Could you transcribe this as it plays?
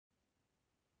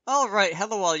Alright,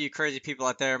 hello all you crazy people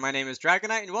out there, my name is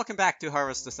Dragonite and welcome back to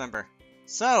Harvest December.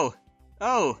 So,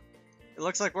 it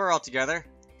looks like we're all together.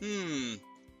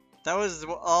 That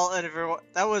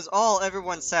was all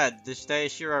everyone said the day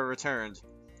Shiro returned.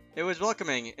 It was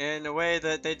welcoming in a way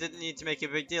that they didn't need to make a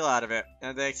big deal out of it,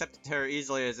 and they accepted her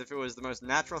easily as if it was the most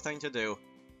natural thing to do.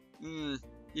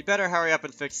 You better hurry up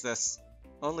and fix this.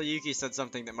 Only Yuki said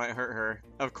something that might hurt her,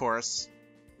 of course.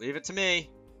 Leave it to me.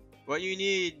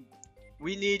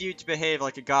 We need you to behave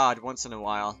like a god once in a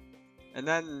while. And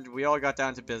then we all got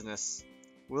down to business.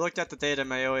 We looked at the data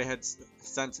Mayoi had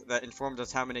sent that informed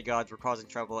us how many gods were causing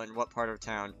trouble in what part of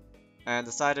town, and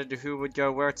decided who would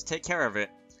go where to take care of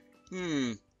it.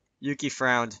 Yuki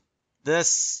frowned.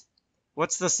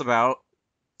 What's this about?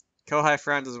 Kohai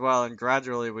frowned as well, and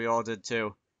gradually we all did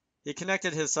too. He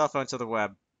connected his cell phone to the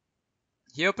web.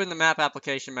 He opened the map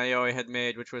application Mayoi had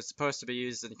made, which was supposed to be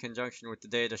used in conjunction with the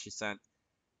data she sent.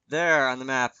 There, on the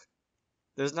map.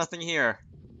 There's nothing here.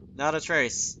 Not a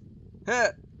trace.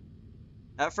 Heh!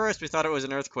 At first, we thought it was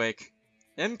an earthquake.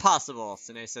 Impossible,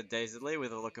 Sine said dazedly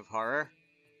with a look of horror.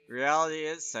 Reality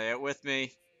is, say it with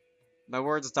me. My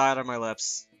words died on my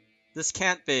lips. This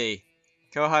can't be.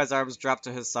 Kohai's arms dropped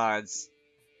to his sides.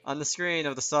 On the screen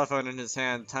of the cell phone in his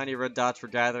hand, tiny red dots were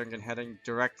gathering and heading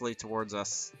directly towards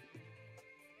us.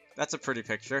 That's a pretty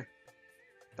picture.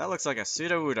 That looks like a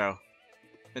pseudo-udo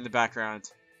in the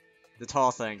background. The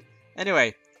tall thing.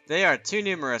 Anyway, they are too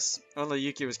numerous. Only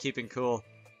Yuki was keeping cool.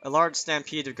 A large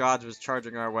stampede of gods was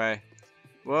charging our way.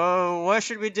 Whoa, what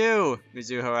should we do?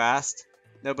 Mizuho asked.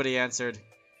 Nobody answered.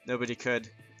 Nobody could.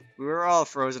 We were all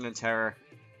frozen in terror.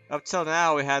 Up till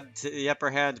now, we had the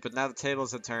upper hand, but now the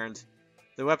tables had turned.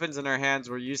 The weapons in our hands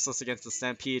were useless against the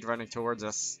stampede running towards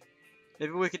us.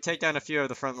 Maybe we could take down a few of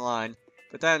the front line,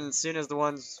 but then soon the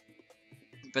ones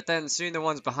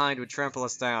behind would trample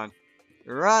us down.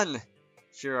 Run!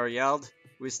 Shiro yelled.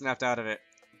 We snapped out of it.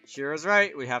 Shiro's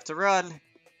right, we have to run.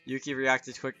 Yuki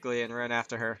reacted quickly and ran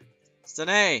after her.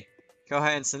 Sine!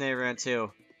 Kohai and Sine ran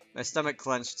too. My stomach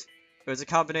clenched. It was a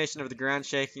combination of the ground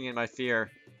shaking and my fear.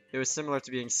 It was similar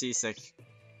to being seasick.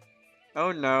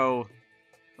 Oh no.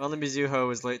 Only Mizuho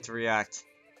was late to react.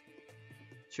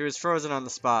 She was frozen on the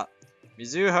spot.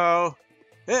 Mizuho!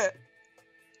 Hit!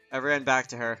 I ran back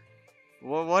to her.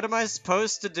 Well, what am I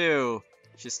supposed to do?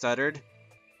 She stuttered.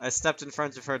 I stepped in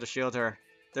front of her to shield her.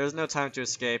 There was no time to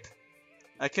escape.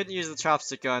 I couldn't use the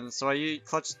chopstick gun, so I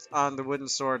clutched on the wooden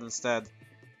sword instead.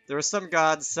 There were some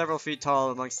gods several feet tall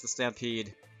amongst the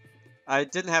stampede. I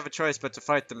didn't have a choice but to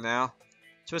fight them now.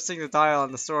 Twisting the dial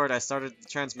on the sword, I started the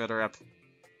transmitter up.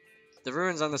 The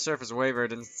runes on the surface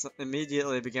wavered and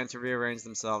immediately began to rearrange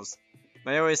themselves.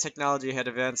 Mayoi's technology had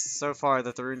advanced so far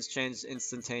that the runes changed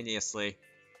instantaneously.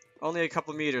 Only a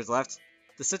couple meters left.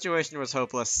 The situation was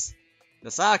hopeless.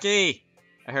 Masaki!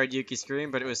 I heard Yuki scream,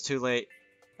 but it was too late.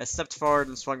 I stepped forward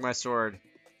and swung my sword.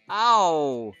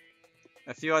 Ow!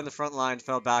 A few on the front line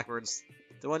fell backwards.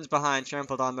 The ones behind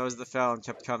trampled on those that fell and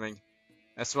kept coming.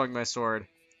 I swung my sword.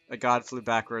 A god flew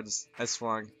backwards. I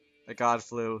swung. A god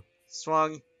flew.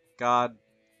 Swung. God.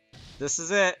 This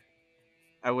is it!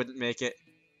 I wouldn't make it.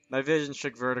 My vision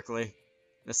shook vertically.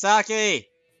 Masaki!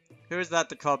 Who was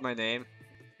that called my name?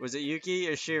 Was it Yuki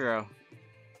or Shiro?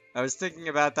 I was thinking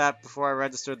about that before I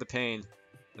registered the pain.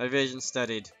 My vision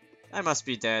steadied. I must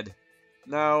be dead.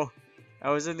 No,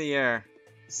 I was in the air.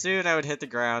 Soon I would hit the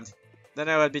ground. Then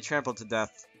I would be trampled to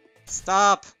death.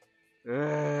 Stop!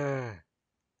 Urgh.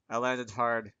 I landed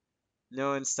hard. No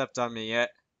one stepped on me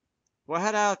yet. What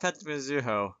had happened to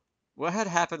Mizuho? What had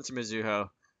happened to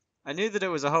Mizuho? I knew that it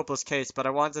was a hopeless case, but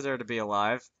I wanted her to be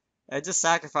alive. I had just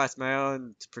sacrificed my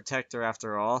own to protect her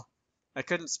after all. I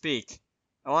couldn't speak.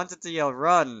 I wanted to yell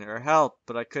run or help,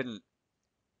 but I couldn't.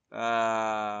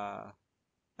 I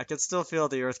could still feel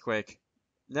the earthquake.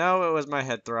 No, it was my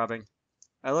head throbbing.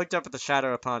 I looked up at the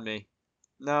shadow upon me.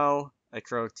 No, I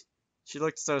croaked. She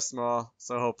looked so small,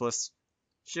 so hopeless.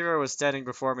 Shiro was standing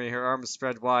before me, her arms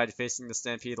spread wide, facing the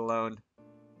stampede alone.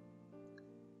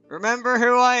 Remember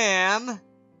who I am?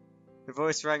 Her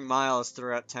voice rang miles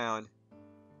throughout town.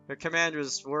 Her command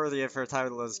was worthy of her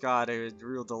title as god who had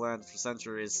ruled the land for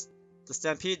centuries. The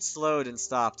stampede slowed and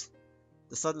stopped.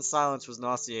 The sudden silence was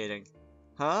nauseating.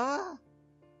 Huh?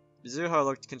 Mizuho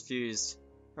looked confused.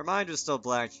 Her mind was still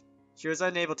blank. She was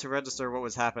unable to register what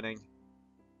was happening.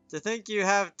 To think you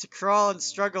have to crawl and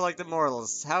struggle like the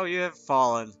mortals, how you have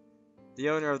fallen.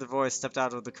 The owner of the voice stepped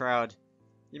out of the crowd.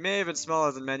 He may have been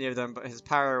smaller than many of them, but his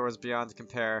power was beyond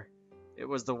compare. It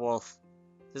was the wolf.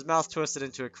 His mouth twisted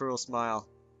into a cruel smile.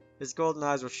 His golden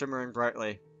eyes were shimmering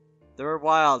brightly. They were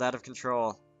wild, out of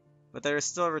control, but they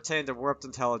still retained a warped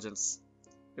intelligence.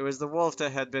 It was the wolf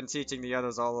that had been teaching the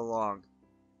others all along.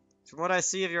 From what I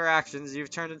see of your actions, you've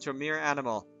turned into a mere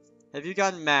animal. Have you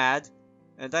gone mad?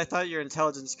 And I thought your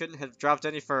intelligence couldn't have dropped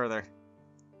any further.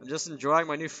 I'm just enjoying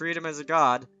my new freedom as a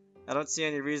god. I don't see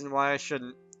any reason why I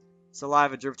shouldn't.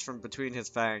 Saliva dripped from between his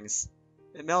fangs.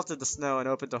 It melted the snow and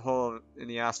opened a hole in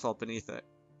the asphalt beneath it.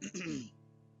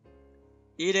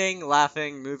 Eating,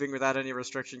 laughing, moving without any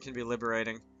restriction can be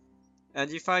liberating. And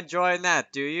you find joy in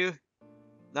that, do you?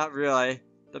 Not really,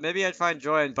 but maybe I'd find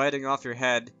joy in biting off your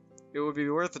head. It would be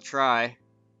worth a try.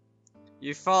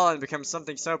 You fall and become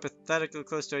something so pathetically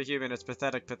close to a human, it's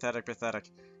pathetic, pathetic, pathetic.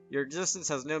 Your existence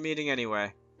has no meaning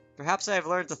anyway. Perhaps I have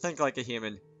learned to think like a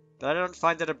human, but I don't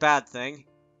find it a bad thing.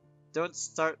 Don't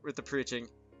start with the preaching.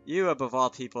 You above all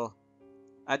people.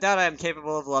 I doubt I am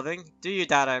capable of loving. Do you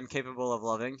doubt I am capable of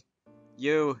loving?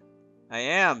 You. I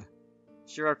am.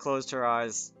 Shiro closed her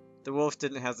eyes. The wolf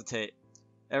didn't hesitate.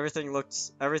 Everything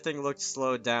looked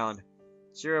slowed down.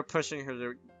 Shiro pushing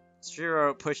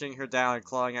her down and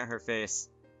clawing at her face.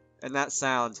 And that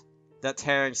sound, that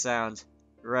tearing sound,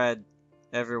 red,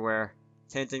 everywhere,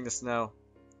 tainting the snow.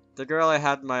 The girl I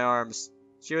had in my arms,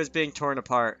 she was being torn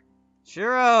apart.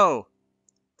 Shiro!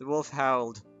 The wolf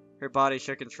howled. Her body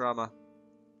shook in trauma.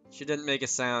 She didn't make a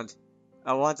sound.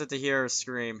 I wanted to hear her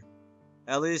scream.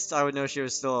 At least I would know she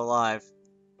was still alive.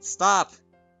 Stop!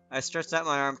 I stretched out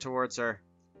my arm towards her.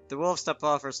 The wolf stepped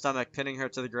off her stomach, pinning her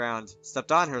to the ground.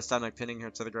 Stepped on her stomach, pinning her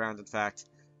to the ground, in fact.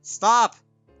 Stop!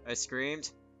 I screamed.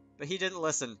 But he didn't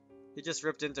listen. He just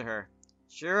ripped into her.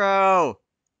 Shiro!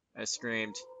 I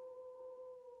screamed.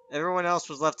 Everyone else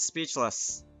was left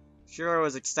speechless. Shiro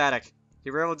was ecstatic. He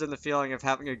reveled in the feeling of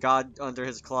having a god under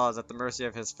his claws at the mercy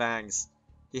of his fangs.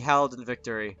 He howled in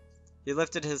victory. He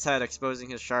lifted his head, exposing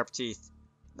his sharp teeth.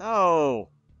 No!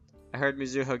 I heard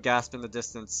Mizuho gasp in the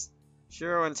distance.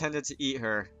 Shiro intended to eat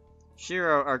her.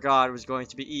 Shiro, our god, was going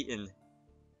to be eaten.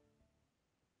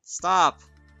 Stop!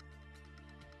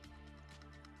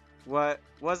 What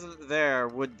wasn't there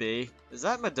would be. Is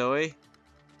that Madoi?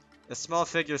 A small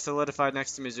figure solidified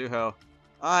next to Mizuho.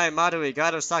 I, Madoi,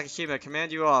 god of Sakashima,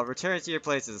 command you all, return to your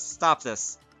places. Stop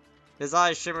this. His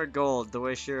eyes shimmered gold, the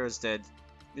way Shiro's did.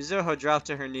 Mizuho dropped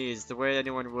to her knees, the way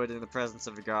anyone would in the presence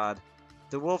of a god.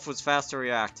 The wolf was fast to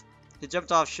react. He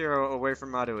jumped off Shiro, away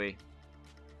from Madoi.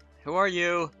 Who are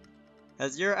you?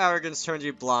 Has your arrogance turned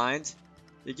you blind?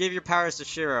 You gave your powers to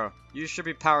Shiro. You should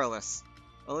be powerless.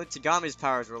 Only Tagami's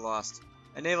powers were lost.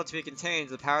 Unable to be contained,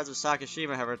 the powers of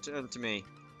Sakashima have returned to me.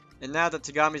 And now that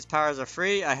Tagami's powers are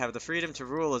free, I have the freedom to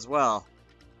rule as well.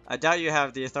 I doubt you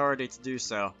have the authority to do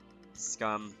so.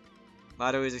 Scum.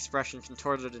 Madoi's expression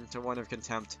contorted into one of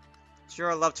contempt.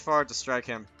 Shiro leapt forward to strike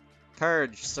him.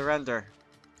 Purge! Surrender!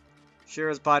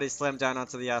 Shiro's body slammed down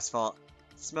onto the asphalt.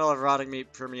 The smell of rotting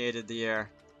meat permeated the air.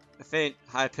 A faint,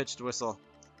 high-pitched whistle.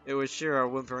 It was Shiro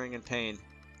whimpering in pain.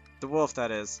 The wolf,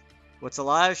 that is. What's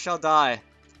alive shall die.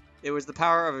 It was the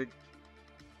power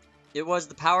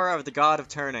of the god of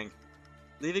turning.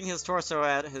 Leaving his torso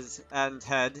at his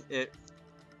head,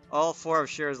 all four of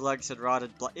Shiro's legs had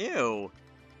rotted Ew!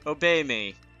 Obey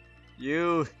me.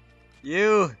 You!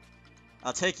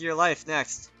 I'll take your life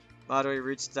next. Madoi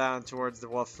reached down towards the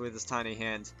wolf with his tiny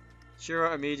hand.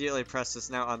 Shiro immediately pressed his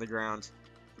snout on the ground.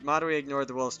 Madoi ignored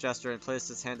the wolf's gesture and placed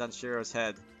his hand on Shiro's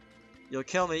head. You'll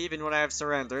kill me even when I have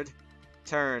surrendered.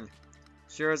 Turn.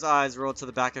 Shiro's eyes rolled to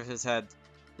the back of his head.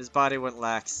 His body went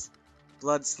lax.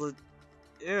 Blood slid.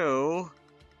 Ew.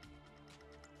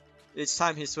 Each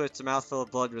time he switched, a mouthful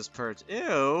of blood was purged.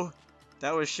 Ew.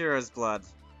 That was Shiro's blood.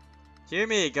 Hear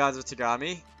me, gods of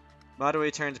Tagami.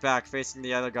 Madoi turned back, facing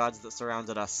the other gods that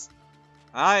surrounded us.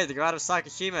 I, the god of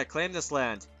Sakashima, claim this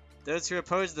land. Those who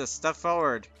oppose this, step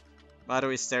forward.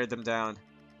 Madoi stared them down.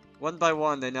 One by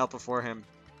one, they knelt before him.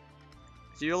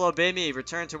 If you will obey me,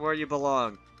 return to where you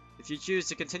belong. If you choose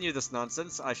to continue this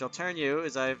nonsense, I shall turn you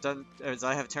as I have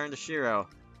turned to Shiro.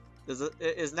 It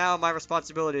is now my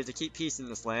responsibility to keep peace in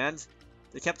this land.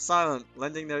 They kept silent,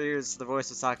 lending their ears to the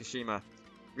voice of Sakashima.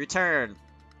 Return!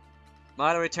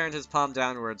 Madoi turned his palm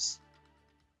downwards.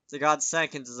 The gods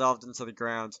sank and dissolved into the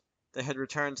ground. They had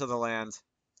returned to the land.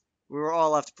 We were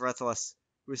all left breathless.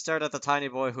 We stared at the tiny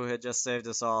boy who had just saved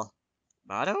us all.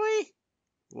 Madoi?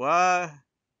 What?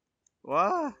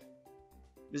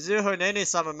 Mizuho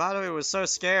Nene-sama, Madoi was so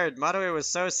scared. Madoi was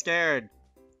so scared.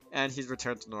 And he's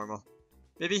returned to normal.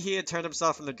 Maybe he had turned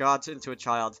himself from the god into a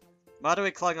child.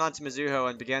 Madoi clung onto Mizuho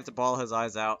and began to bawl his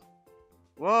eyes out.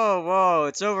 Whoa,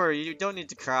 it's over. You don't need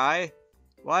to cry.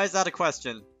 Why is that a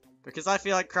question? Because I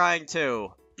feel like crying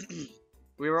too.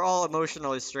 We were all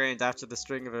emotionally strained after the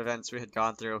string of events we had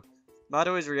gone through.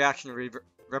 Madoi's reaction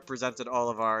represented all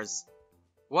of ours.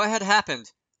 What had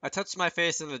happened? I touched my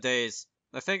face in a daze.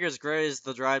 My fingers grazed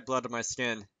the dried blood of my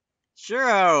skin.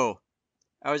 Shiro!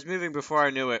 I was moving before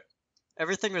I knew it.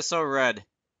 Everything was so red.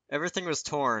 Everything was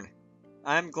torn.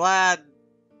 I'm glad...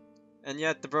 And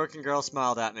yet the broken girl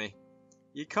smiled at me.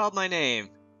 You called my name.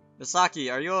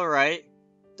 Masaki, are you alright?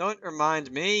 Don't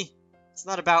remind me. It's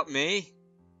not about me.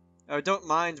 Oh, don't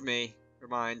mind me.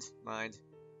 Mind.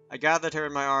 I gathered her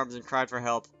in my arms and cried for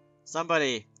help.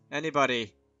 Somebody.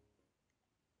 Anybody.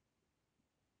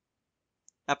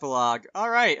 Epilogue.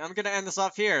 Alright, I'm gonna end this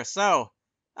off here. So,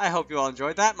 I hope you all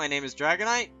enjoyed that. My name is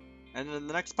Dragonite. And in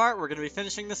the next part, we're gonna be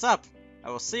finishing this up.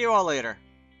 I will see you all later.